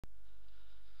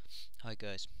Hi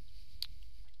guys,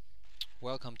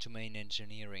 welcome to main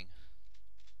engineering.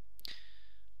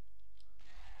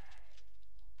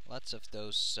 Lots of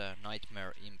those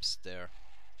nightmare imps there.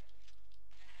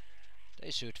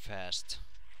 They shoot fast,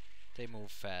 they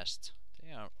move fast,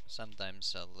 they are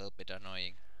sometimes a little bit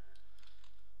annoying.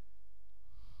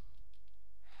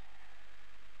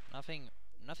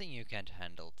 Nothing you can't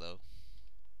handle though.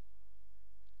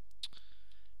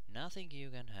 Nothing you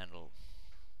can handle.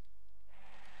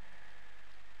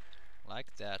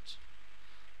 Like that.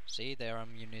 See, their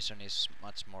ammunition is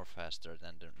much more faster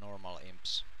than the normal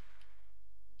imps.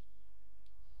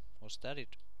 Was that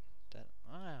it? That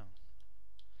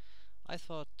I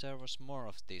thought there was more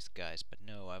of these guys, but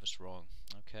no, I was wrong.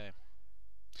 Okay.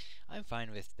 I'm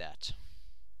fine with that.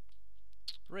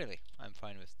 Really, I'm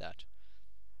fine with that.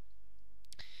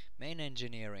 Main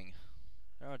engineering.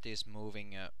 There are these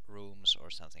moving rooms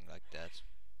or something like that.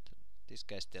 These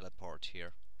guys teleport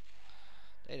here.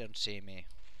 They don't see me.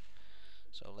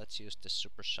 So let's use the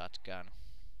super shotgun.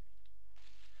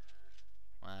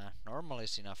 Normal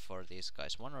is enough for these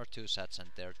guys. 1 or 2 shots and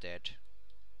they're dead.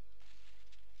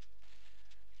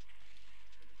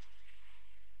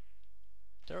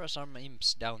 There are some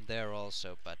imps down there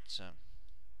also, but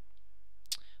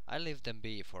I leave them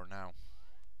be for now.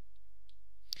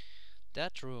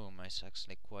 That room is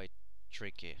actually quite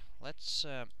tricky. Let's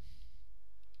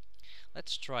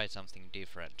try something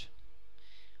different.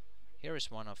 Here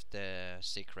is one of the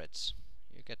secrets.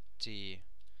 You get the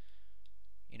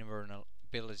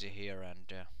invulnerability here,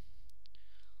 and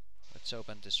let's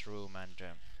open this room. And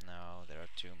no, there are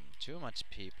too much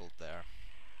people there.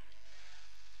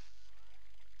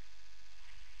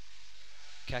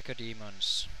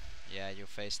 Cacodemons. Yeah, you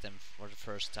face them for the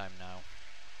first time now.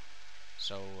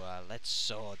 So let's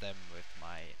saw them with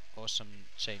my awesome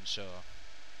chainsaw.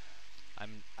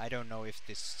 I don't know if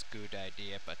this is a good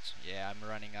idea, but yeah, I'm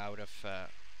running out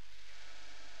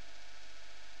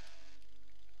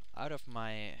of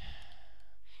my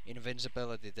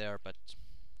invincibility there, but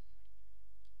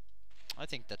I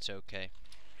think that's okay.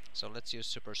 So let's use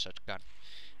super shotgun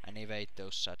and evade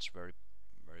those shots very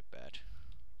bad.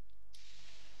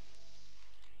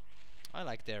 I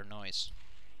like their noise.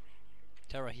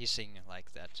 They're hissing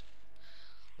like that,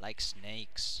 like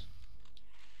snakes.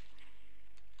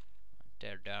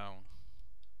 They're down.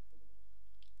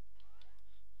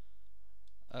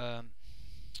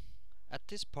 At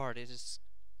this part it is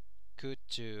good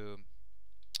to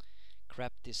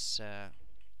grab this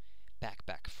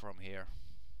backpack from here.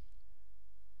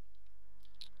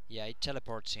 Yeah, it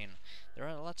teleports in. There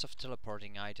are lots of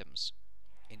teleporting items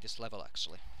in this level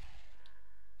actually.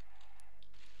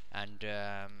 And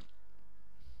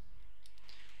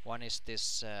one is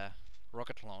this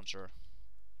rocket launcher.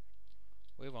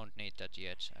 We won't need that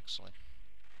yet actually.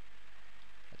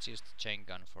 Let's use the chain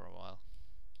gun for a while.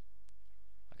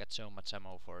 I got so much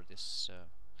ammo for this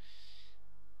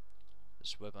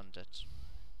this weapon that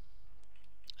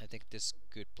I think this is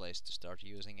a good place to start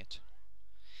using it.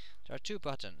 There are 2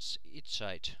 buttons each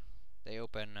side. They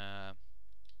open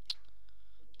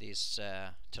these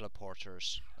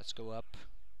teleporters. Let's go up.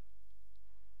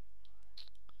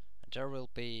 And there will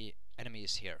be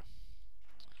enemies here.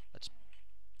 Let's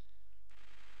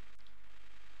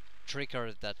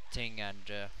trigger that thing,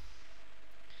 and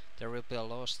there will be a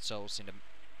lost souls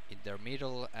in their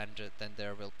middle, and then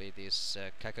there will be these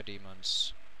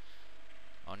cacodemons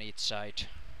on each side.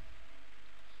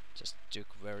 Just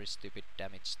took very stupid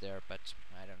damage there, but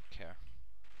I don't care.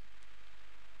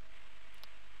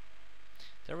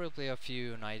 There will be a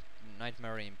few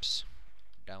nightmare imps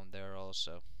down there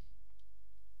also.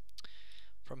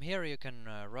 From here you can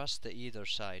rush the either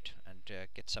side and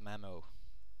get some ammo.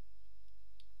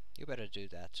 You better do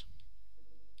that.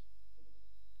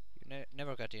 You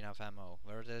never got enough ammo.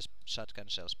 Where there's shotgun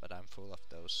shells, but I'm full of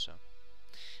those. So.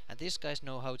 And these guys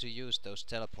know how to use those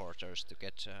teleporters to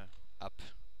get up.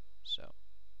 So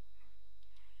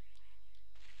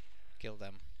kill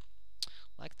them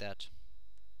like that.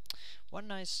 One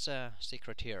nice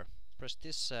secret here. Press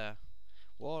this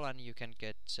wall and you can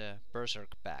get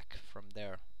berserk back from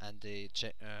there, and the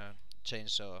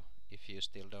chainsaw if you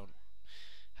still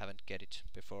haven't get it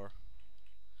before.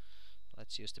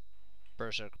 Let's use the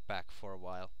berserk back for a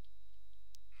while.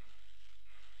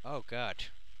 Oh god,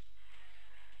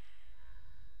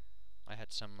 I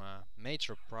had some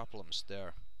major problems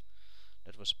there.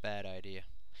 That was a bad idea.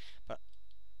 But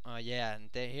yeah,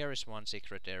 and here is one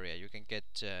secret area. You can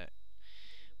get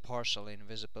partial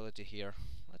invisibility here.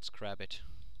 Let's grab it.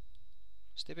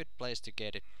 Stupid place to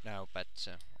get it now, but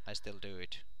I still do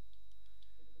it.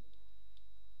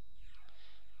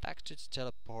 Back to the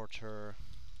teleporter.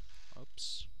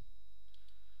 Oops.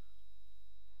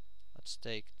 let's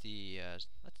take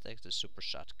the super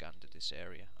shotgun to this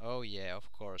area. Oh yeah,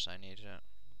 of course I need a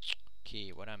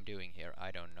key. What I'm doing here, I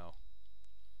don't know.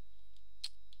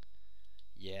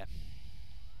 Yeah,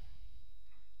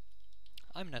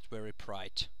 I'm not very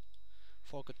bright.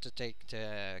 Forgot to take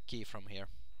the key from here.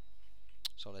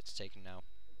 So let's take it now.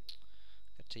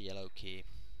 Get the yellow key.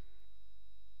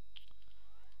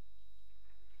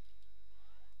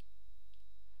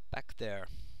 Back there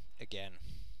again.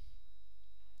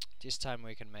 This time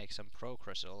we can make some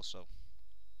progress also.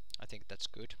 I think that's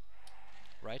good.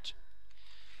 Right?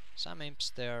 Some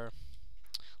imps there.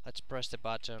 Let's press the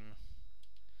button.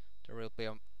 There will be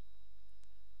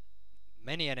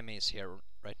many enemies here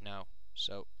right now.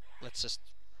 So let's just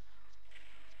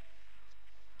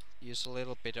use a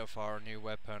little bit of our new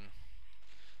weapon.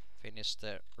 Finish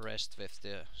the rest with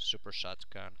the super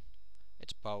shotgun.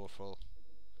 It's powerful.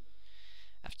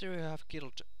 After you have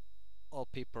killed all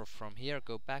people from here,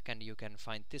 go back and you can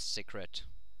find this secret.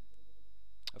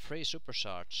 A free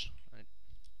supercharge.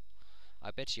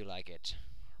 I bet you like it,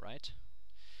 right?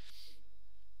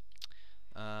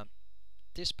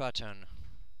 This button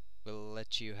will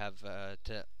let you have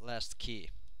the last key.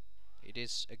 It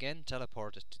is again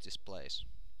teleported to this place.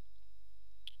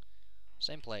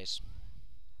 Same place.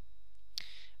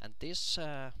 And this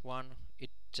one, it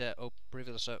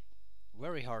reveals a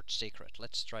very hard secret.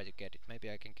 Let's try to get it. Maybe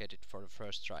I can get it for the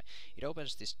first try. It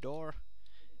opens this door,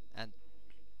 and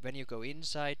when you go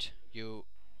inside,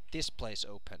 this place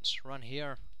opens. Run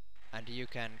here, and you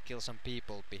can kill some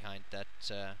people behind that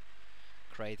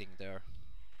grating there.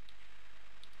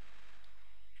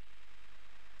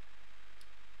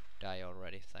 Die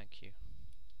already, thank you.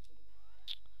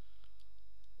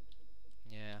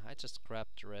 Yeah, I just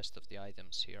grabbed the rest of the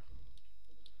items here.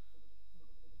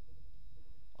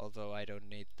 Although I don't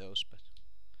need those, but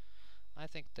I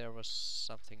think there was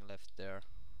something left there.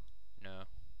 No,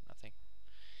 nothing.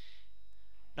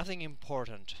 Nothing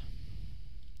important.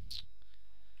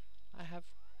 I have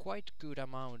quite good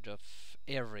amount of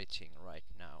everything right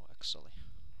now, actually.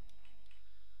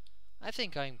 I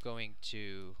think I'm going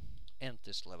to end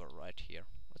this level right here.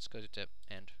 Let's go to the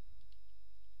end.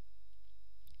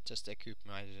 Just equip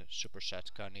my super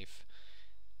shotgun if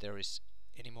there is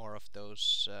any more of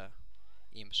those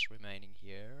imps remaining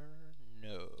here.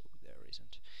 No, there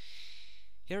isn't.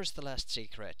 Here's the last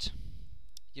secret.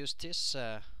 Use this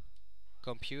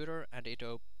computer and it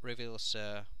reveals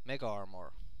mega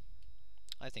armor.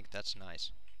 I think that's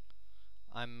nice.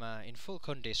 I'm in full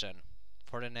condition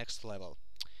for the next level.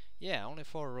 Yeah, only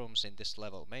 4 rooms in this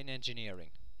level. Main engineering.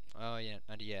 Oh yeah,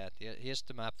 and yeah, here's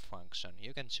the map function.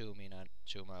 You can zoom in and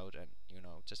zoom out and, you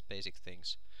know, just basic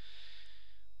things.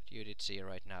 But you did see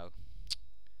right now.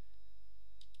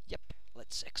 Yep,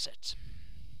 let's exit.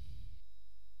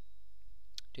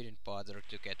 Didn't bother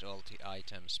to get all the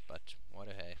items, but what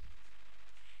a hey.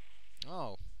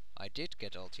 Oh, I did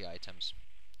get all the items.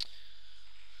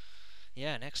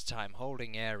 Yeah, next time,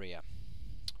 holding area.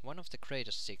 One of the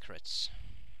greatest secrets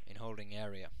in holding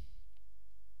area.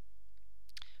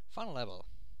 Fun level.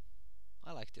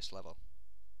 I like this level.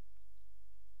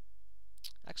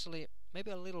 Actually,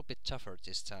 maybe a little bit tougher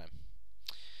this time.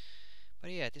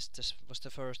 But yeah, this was the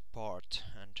first part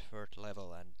and third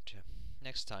level, and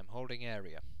next time, holding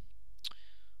area.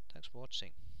 Thanks for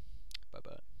watching. Bye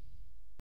bye.